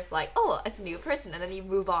stage of, like, oh, it's a new person, and then you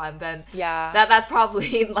move on, then Yeah. that's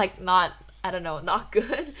probably, like, not, I don't know, not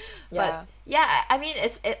good. Yeah. But, yeah, I mean,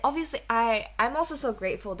 obviously, I'm also so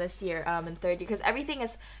grateful this year, in third year, because everything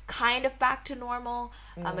is kind of back to normal,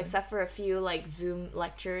 except for a few, like, Zoom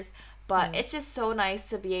lectures. But it's just so nice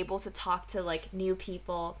to be able to talk to, like, new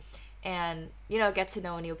people and, get to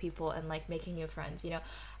know new people and, like, making new friends,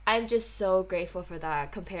 I'm just so grateful for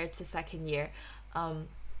that compared to second year.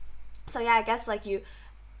 So yeah, I guess like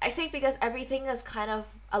I think because everything is kind of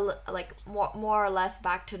like more or less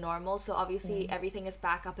back to normal, so obviously everything is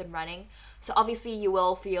back up and running. So obviously you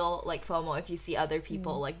will feel like FOMO if you see other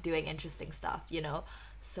people like doing interesting stuff,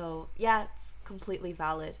 So yeah, it's completely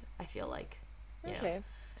valid, I feel like. you know. Okay.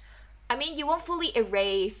 I mean, you won't fully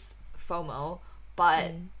erase FOMO,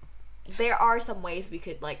 but there are some ways we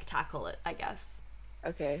could like tackle it, I guess.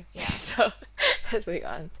 Okay. Yeah. So let's move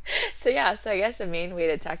on. So yeah, so I guess the main way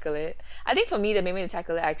to tackle it, I think for me the main way to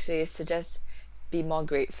tackle it actually is to just be more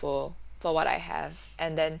grateful for what I have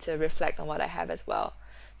and then to reflect on what I have as well.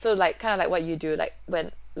 So like kind of like what you do, like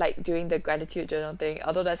when like doing the gratitude journal thing,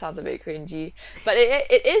 although that sounds a bit cringy, but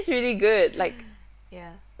it is really good. Like,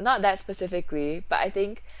 Yeah. not that specifically, but I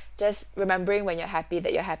think just remembering when you're happy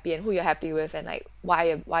that you're happy and who you're happy with and like why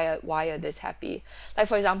you're this happy. Like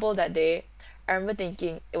for example, that day, I remember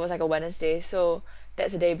thinking it was like a Wednesday, so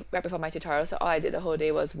that's the day right before my tutorial. So all I did the whole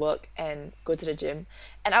day was work and go to the gym,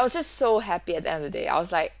 and I was just so happy at the end of the day. I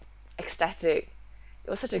was like ecstatic. It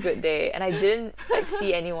was such a good day, and I didn't like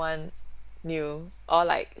see anyone new or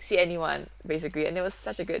like see anyone basically, and it was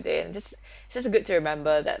such a good day, and just it's just good to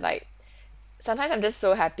remember that like sometimes I'm just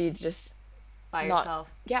so happy just By not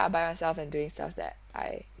yourself. yeah by myself and doing stuff that's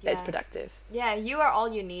Yeah. productive. Yeah, you are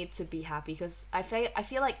all you need to be happy, because I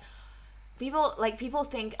feel like people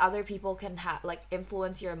think other people can have like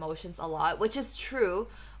influence your emotions a lot, which is true,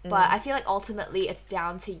 but I feel like ultimately it's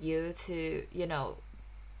down to you to,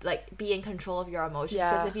 like be in control of your emotions,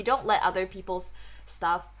 because Yeah. if you don't let other people's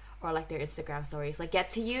stuff or like their Instagram stories like get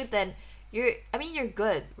to you, then you're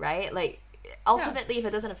good, right? Like ultimately if it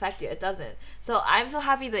doesn't affect you, it doesn't. So I'm so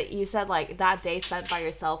happy that you said like that day spent by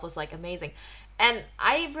yourself was like amazing. And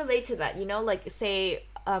I relate to that, like say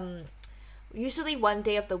usually one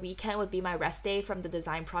day of the weekend would be my rest day from the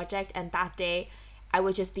design project, and that day I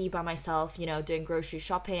would just be by myself, doing grocery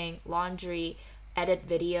shopping, laundry, edit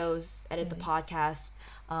videos, edit the podcast,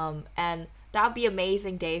 and that would be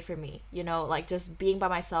amazing day for me, like just being by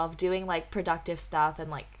myself, doing like productive stuff and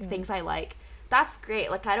like things I like. That's great.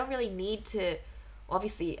 Like I don't really need to,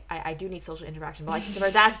 obviously I do need social interaction, but like for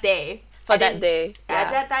that day, For I that didn't- day,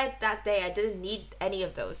 yeah. that day I didn't need any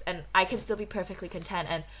of those, and I can still be perfectly content.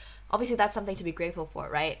 And obviously that's something to be grateful for,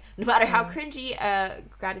 right? No matter how cringy a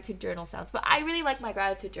gratitude journal sounds. But I really like my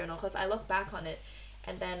gratitude journal because I look back on it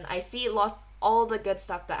and then I see all the good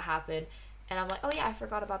stuff that happened, and I'm like, oh yeah, I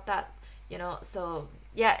forgot about that, so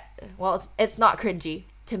yeah, well, it's not cringy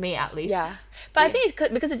to me, at least. Yeah, but I think it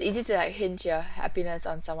could, because it's easy to like hinge your happiness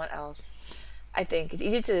on someone else. I think it's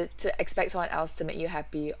easy to expect someone else to make you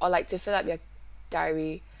happy, or like to fill up your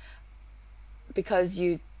diary because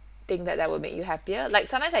you think that would make you happier. Like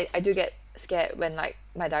sometimes I do get scared when like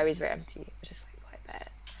my diary is very empty, which is like quite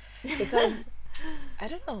bad. Because I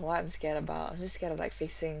don't know what I'm scared about. I'm just scared of like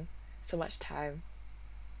facing so much time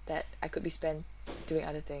that I could be spent doing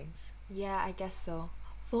other things. Yeah, I guess so.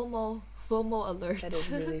 FOMO alert. That is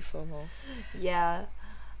really FOMO. Yeah.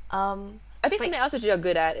 I think But- something else which you're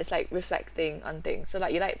good at is like reflecting on things. So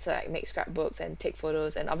like you like to like make scrapbooks and take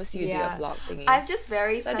photos, and obviously you do Yeah. a vlog thingy. I'm just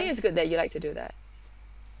very So I think it's good that you like to do that.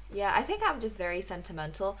 Yeah, I think I'm just very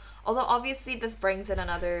sentimental. Although obviously this brings in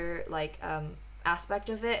another like aspect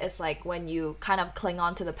of it. It's like when you kind of cling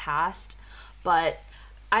on to the past. But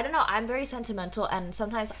I don't know, I'm very sentimental, and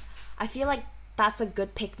sometimes I feel like that's a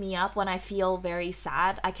good pick me up when I feel very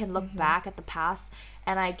sad. I can look back at the past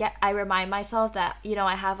and I remind myself that,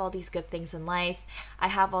 I have all these good things in life. I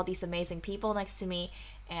have all these amazing people next to me,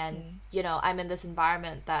 and I'm in this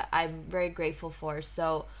environment that I'm very grateful for.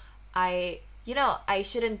 So I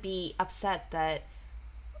shouldn't be upset that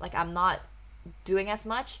like I'm not doing as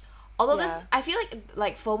much. Although this, Yeah. I feel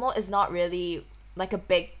like FOMO is not really like a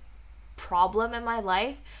big problem in my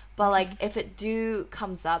life, but like if it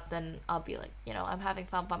comes up, then I'll be like, I'm having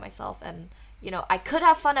fun by myself, and I could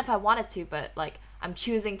have fun if I wanted to, but like I'm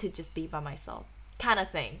choosing to just be by myself, kind of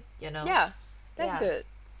thing, Yeah, that's Yeah. good.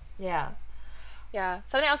 Yeah. Yeah.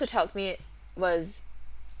 Something else which helped me was,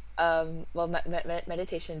 well,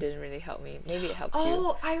 meditation didn't really help me. Maybe it helps you.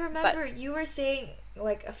 Oh, I remember you were saying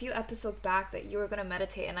like a few episodes back that you were gonna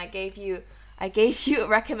meditate, and I gave you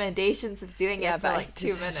recommendations of doing Yeah, it for but I like 2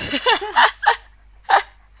 didn't. minutes.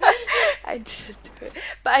 I didn't do it.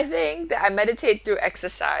 But I think that I meditate through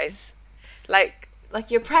exercise. Like, Like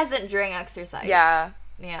you're present during exercise. yeah,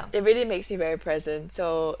 Yeah. it really makes me very present.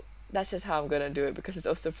 So that's just how I'm gonna do it, because it's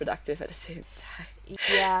also productive at the same time.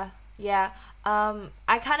 Yeah.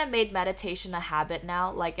 I kind of made meditation a habit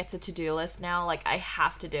now. Like it's a to-do list now. Like I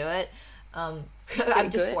have to do it. I'm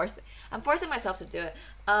just good? forcing myself to do it.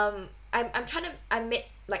 I'm trying to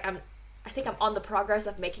I think I'm on the progress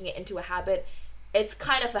of making it into a habit. It's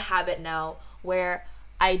kind of a habit now where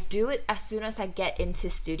I do it as soon as I get into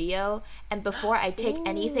studio, and before I take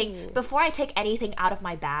anything out of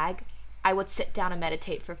my bag, I would sit down and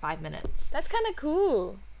meditate for 5 minutes. That's kind of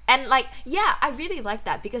cool. And like, yeah, I really like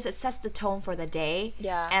that because it sets the tone for the day.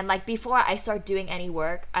 Yeah. And like before I start doing any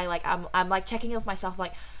work, I'm like checking in with myself,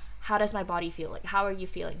 like, how does my body feel? Like, how are you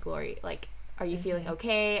feeling, Glory? Like, are you feeling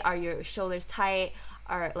okay? Are your shoulders tight?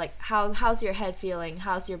 Are like how's your head feeling?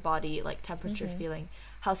 How's your body like temperature feeling?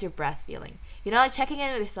 How's your breath feeling? Like checking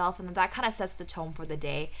in with yourself, and then that kind of sets the tone for the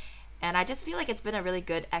day. And I just feel like it's been a really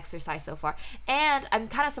good exercise so far. And I'm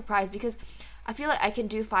kind of surprised because I feel like I can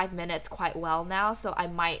do 5 minutes quite well now, so I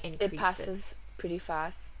might increase It passes pretty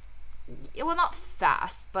fast. Well, not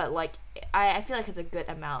fast, but like I feel like it's a good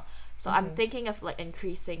amount. So I'm thinking of like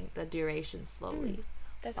increasing the duration slowly.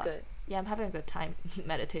 That's But, good. Yeah, I'm having a good time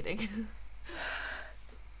meditating.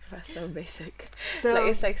 That's so basic. So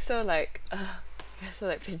Like it's like so like you're so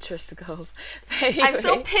like Pinterest girls. But I'm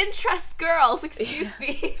so anyway, Pinterest girls. Excuse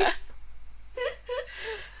me. I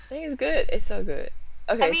think it's good. It's so good.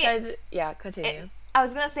 Okay, mean, yeah, continue. I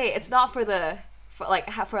was gonna say it's not for other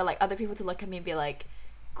people to look at me and be like,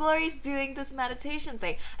 Glory's doing this meditation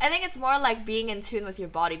thing. I think it's more like being in tune with your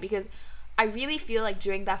body, because I really feel like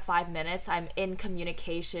during that 5 minutes I'm in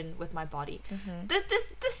communication with my body. This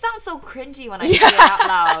sounds so cringy when I say it out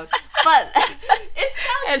loud, but it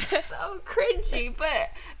sounds so cringy.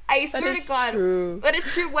 But I But swear it's to God, true. but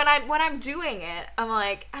it's true. When I'm doing it, I'm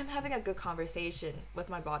like, I'm having a good conversation with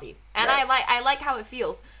my body, and Right. I like how it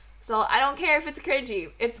feels. So I don't care if it's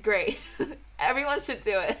cringy. It's great. Everyone should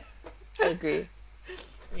do it. I agree.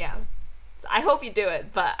 Yeah. So I hope you do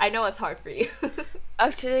it, but I know it's hard for you.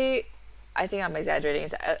 Actually, I think I'm exaggerating.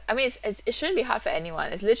 I mean, it shouldn't be hard for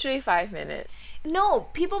anyone. It's literally 5 minutes. No,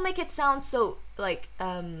 people make it sound so like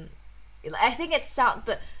I think it sound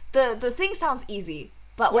the thing sounds easy,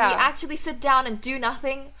 but when you Yeah. actually sit down and do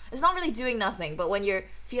nothing, it's not really doing nothing, but when you're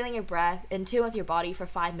feeling your breath, in tune with your body for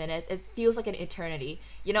 5 minutes, it feels like an eternity.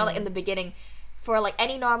 You know, like in the beginning, for like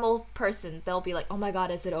any normal person, they'll be like, "Oh my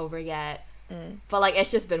God, is it over yet?" But like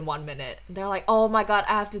it's just been 1 minute. They're like, "Oh my God,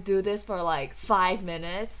 I have to do this for like 5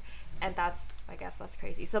 minutes," and I guess that's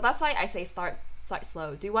crazy. So that's why I say start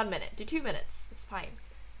slow. Do 1 minute. Do 2 minutes. It's fine.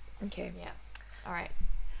 Okay. Yeah. All right.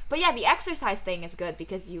 But yeah, the exercise thing is good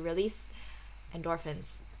because you release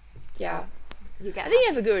endorphins. So Yeah. you get. I think you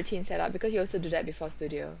have a good routine set up because you also do that before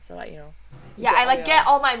studio. So like, you Yeah, I like get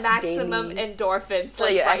all my maximum daily- endorphins. so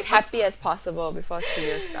like, you're right as happy as possible before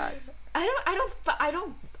studio starts.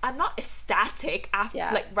 I'm not ecstatic after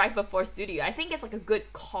Yeah. like right before studio. I think it's like a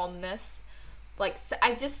good calmness. Like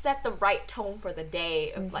I just set the right tone for the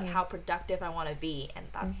day of like how productive I want to be, and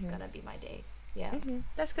that's gonna be my day. Yeah.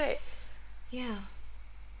 That's great. Yeah.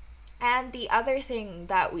 And the other thing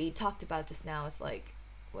that we talked about just now is like,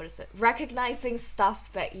 what is it? Recognizing stuff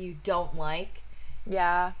that you don't like.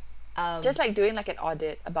 Yeah. Um, Just like doing like an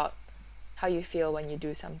audit about how you feel when you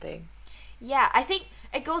do something. Yeah, I think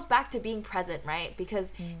it goes back to being present, right?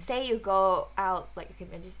 Because say you go out, like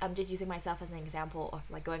I'm just using myself as an example of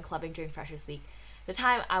like going clubbing during Freshers Week. The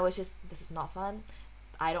time I was just, this is not fun.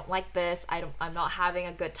 I don't like this. I'm not having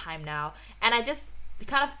a good time now. And I just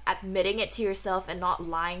kind of admitting it to yourself and not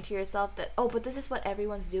lying to yourself that, oh, but this is what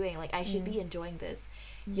everyone's doing. Like I should be enjoying this.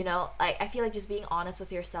 You know, like I feel like just being honest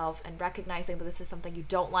with yourself and recognizing that this is something you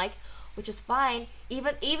don't like, which is fine.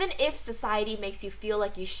 Even if society makes you feel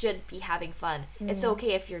like you should be having fun, it's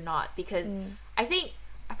okay if you're not. Because I think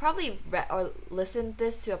I probably read or listened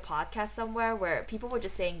this to a podcast somewhere where people were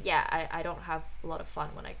just saying, yeah, I don't have a lot of fun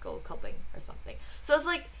when I go clubbing or something. So it's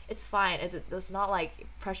like, it's fine. It's not like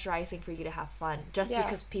pressurizing for you to have fun just Yeah.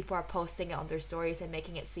 because people are posting it on their stories and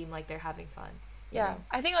making it seem like they're having fun. you Yeah. know?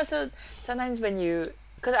 I think also sometimes when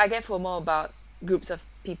because I get FOMO about groups of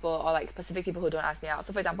people or like specific people who don't ask me out.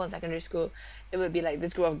 So for example, in secondary school, it would be like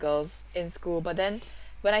this group of girls in school. But then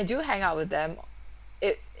when I do hang out with them,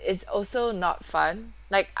 it's also not fun.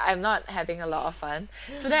 Like I'm not having a lot of fun.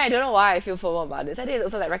 So then I don't know why I feel FOMO about this. I think it's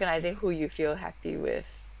also like recognizing who you feel happy with.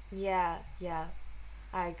 Yeah,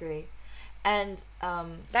 I agree. And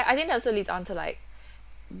I think that also leads on to like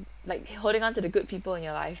holding on to the good people in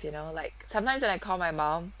your life, you know? Like sometimes when I call my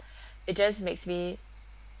mom, it just reminds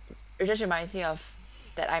me of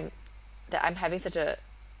that I'm having such a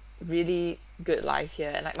really good life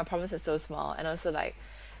here, and like my problems are so small, and also like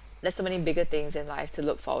there's so many bigger things in life to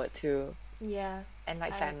look forward to, yeah, and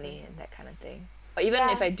like I family agree. and that kind of thing. Or even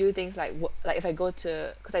Yeah. if I do things like like if I go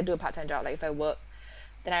to, because I do a part-time job, like if I work,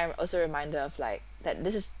 then I'm also a reminder of like that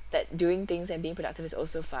doing things and being productive is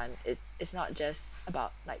also fun. It's not just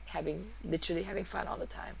about like literally having fun all the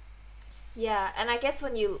time. Yeah, and I guess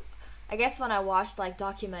when I watch like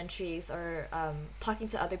documentaries or talking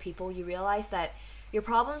to other people, you realize that your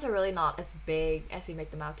problems are really not as big as you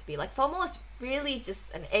make them out to be. Like FOMO is really just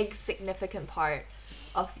an insignificant part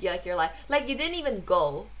of like your life. Like you didn't even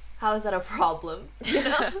go. How is that a problem? You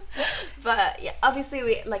know? But yeah, obviously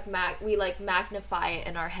we like magnify it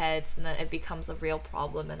in our heads, and then it becomes a real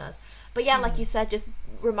problem in us. But yeah, like you said, just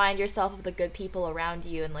remind yourself of the good people around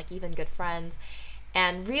you and like even good friends.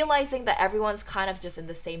 And realizing that everyone's kind of just in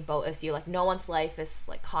the same boat as you. Like no one's life is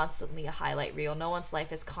like constantly a highlight reel. No one's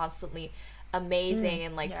life is constantly amazing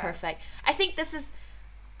and like yeah. perfect. I think this is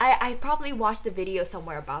I probably watched a video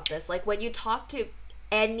somewhere about this. Like when you talk to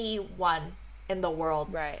anyone in the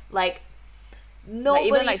world, Right. like Like even like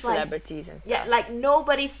nobody's life, celebrities and stuff. yeah, like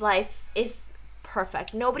nobody's life is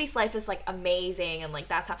perfect. Nobody's life is like amazing, and like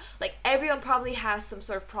that's how, like everyone probably has some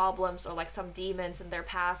sort of problems or like some demons in their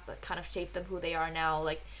past that kind of shape them who they are now.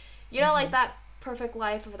 Like, you know, like that perfect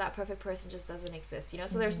life of that perfect person just doesn't exist, you know?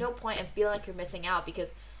 So there's no point in feeling like you're missing out,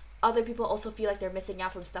 because other people also feel like they're missing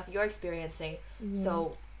out from stuff you're experiencing.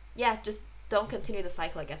 So yeah, just don't continue the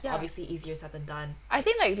cycle, I guess. Yeah. Obviously easier said than done. I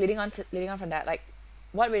think like leading on from that, like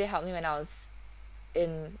what really helped me when I was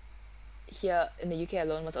in here in the UK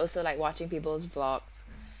alone was also like watching people's vlogs.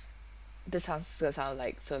 This sound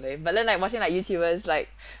like so lame, but then like watching like YouTubers like,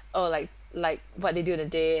 oh, like what they do in a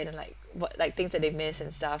day, and then like what like things that they miss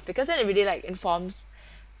and stuff, because then it really like informs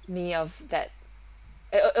me of that.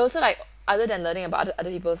 It also like, other than learning about other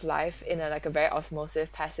people's life in a like a very osmosis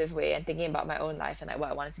passive way and thinking about my own life and like what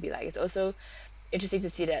I want it to be like, it's also interesting to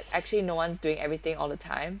see that actually no one's doing everything all the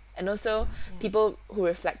time. And also people who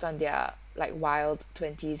reflect on their like wild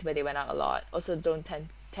 20s where they went out a lot also don't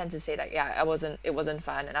tend to say like, yeah, it wasn't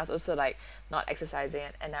fun, and I was also like not exercising,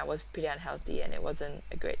 and I was pretty unhealthy, and it wasn't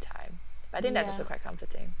a great time. But I think that's Yeah. also quite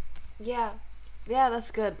comforting. Yeah. Yeah,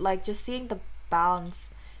 that's good. Like just seeing the balance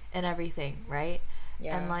in everything, right?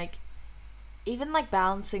 Yeah. And like even like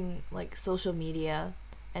balancing like social media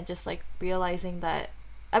and just like realizing that,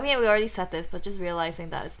 I mean, we already said this, but just realizing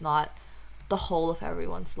that it's not the whole of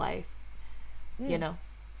everyone's life, you know?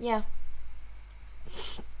 Yeah.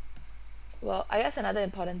 Well, I guess another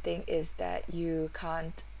important thing is that you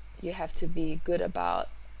have to be good about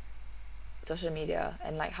social media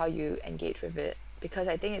and like how you engage with it, because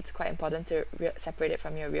I think it's quite important to separate it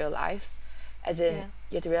from your real life, as in Yeah.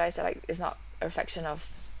 you have to realize that like it's not a reflection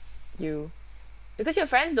of you, because your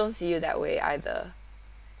friends don't see you that way either.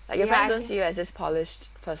 Like your Yeah, friends I don't think see you as this polished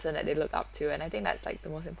person that they look up to, and I think that's like the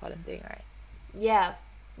most important thing, right? Yeah.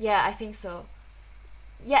 Yeah, I think so.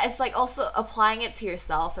 Yeah, it's like also applying it to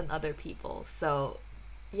yourself and other people. So,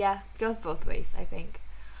 yeah, it goes both ways, I think.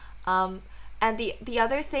 And the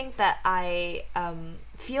other thing that I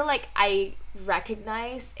feel like I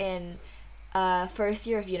recognize in first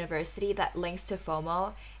year of university that links to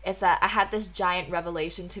FOMO is that I had this giant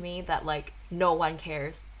revelation to me that like no one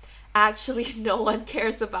cares. Actually, no one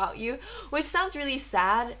cares about you, which sounds really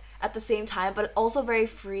sad at the same time, but also very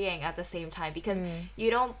freeing at the same time, because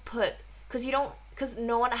you don't put, because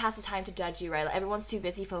no one has the time to judge you, right? Like everyone's too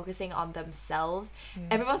busy focusing on themselves.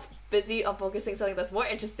 Everyone's busy on focusing something that's more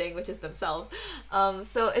interesting, which is themselves.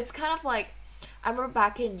 So it's kind of like, I remember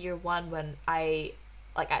back in year one when I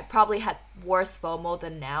probably had worse FOMO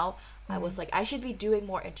than now. I was like, I should be doing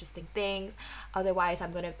more interesting things, otherwise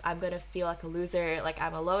I'm gonna feel like a loser, like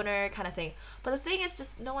I'm a loner kind of thing. But the thing is,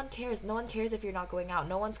 just no one cares if you're not going out.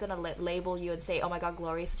 No one's gonna label you and say, oh my god,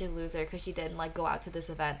 Glory's such a loser because she didn't like go out to this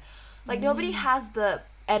event. Like nobody has the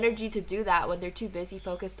energy to do that when they're too busy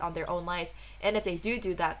focused on their own lives, and if they do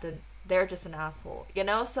that, then they're just an asshole, you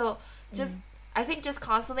know? So just I think just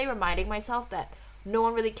constantly reminding myself that no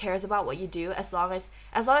one really cares about what you do, as long as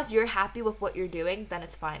you're happy with what you're doing, then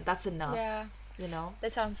it's fine. That's enough. Yeah, You know?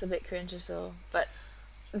 that sounds a bit cringe also, but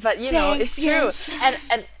you know, it's Thanks, true.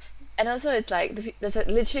 yes. And also it's like there's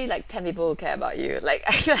literally like 10 people who care about you. Like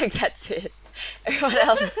I feel like that's it. Everyone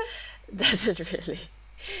else doesn't really.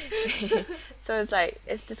 So it's like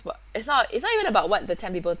it's not even about what the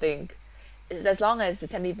 10 people think. It's as long as the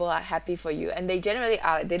 10 people are happy for you, and they generally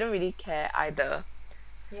are. They don't really care either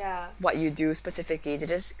Yeah. what you do specifically. They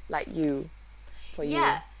just like you for you.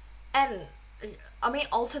 Yeah. And I mean,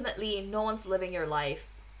 ultimately, no one's living your life.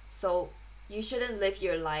 So you shouldn't live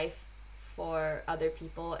your life for other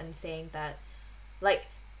people and saying that, like,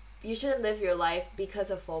 you shouldn't live your life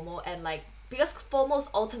because of FOMO, and like, because FOMO's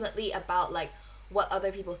ultimately about like what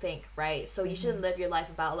other people think, right? So you shouldn't live your life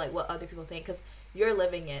about like what other people think, because you're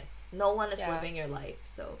living it. No one is Yeah. living your life.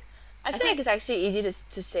 So I feel like it's actually easy to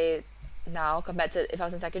say now compared to if I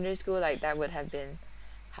was in secondary school. Like that would have been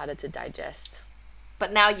harder to digest.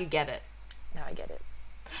 but now you get it. Now I get it.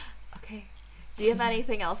 Okay. Do you have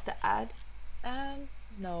anything else to add?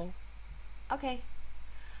 No. Okay.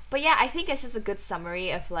 But yeah, I think it's just a good summary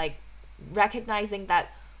of like recognizing that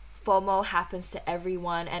FOMO happens to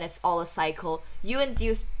everyone and it's all a cycle. You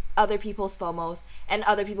induce other people's FOMOs and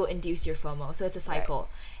other people induce your FOMO. So it's a cycle.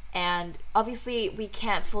 And obviously we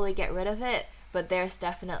can't fully get rid of it, but there's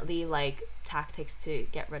definitely like tactics to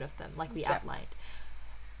get rid of them, like we Yeah. outlined.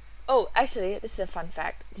 Oh, actually, this is a fun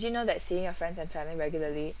fact. Did you know that seeing your friends and family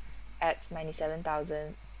regularly adds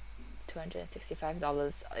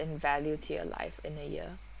 $97,265 in value to your life in a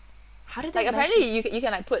year? How did they Like measure? apparently you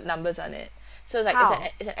can like put numbers on it. So like How?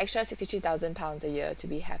 it's an extra £63,000 a year to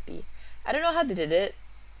be happy. I don't know how they did it.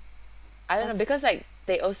 I don't know That's because like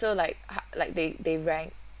they also like like they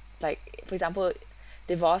rank, like for example,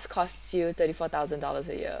 divorce costs you $34,000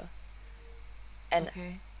 a year, and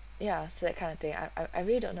okay. yeah, so that kind of thing. I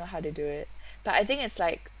really don't know how to do it, but I think it's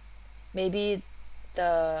like maybe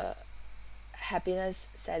the happiness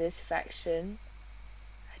satisfaction.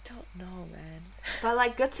 I don't know, man. But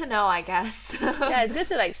like good to know, I guess. Yeah, it's good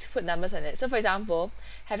to like put numbers on it. So for example,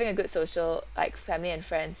 having a good social like family and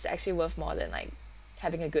friends is actually worth more than like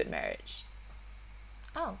having a good marriage,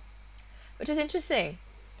 Oh, which is interesting.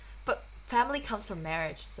 but family comes from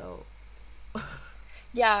marriage, so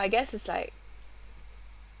Yeah, I guess it's like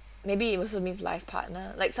maybe it also means life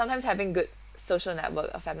partner. Like sometimes having good social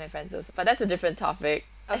network of family and friends also, but that's a different topic.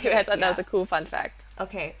 Anyway, I okay, thought that was yeah. a cool fun fact.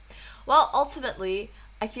 Okay. Well, ultimately,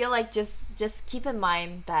 I feel like just keep in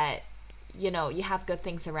mind that you have good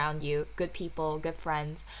things around you, good people, good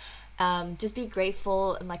friends. Just be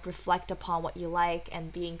grateful and like reflect upon what you like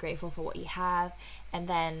and being grateful for what you have, and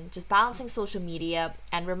then just balancing social media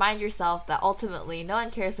and remind yourself that ultimately no one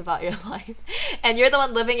cares about your life and you're the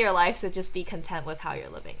one living your life, so just be content with how you're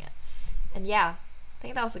living it. And yeah, I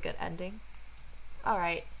think that was a good ending. All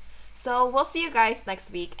right. So we'll see you guys next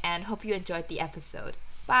week and hope you enjoyed the episode.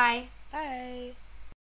 Bye. Bye.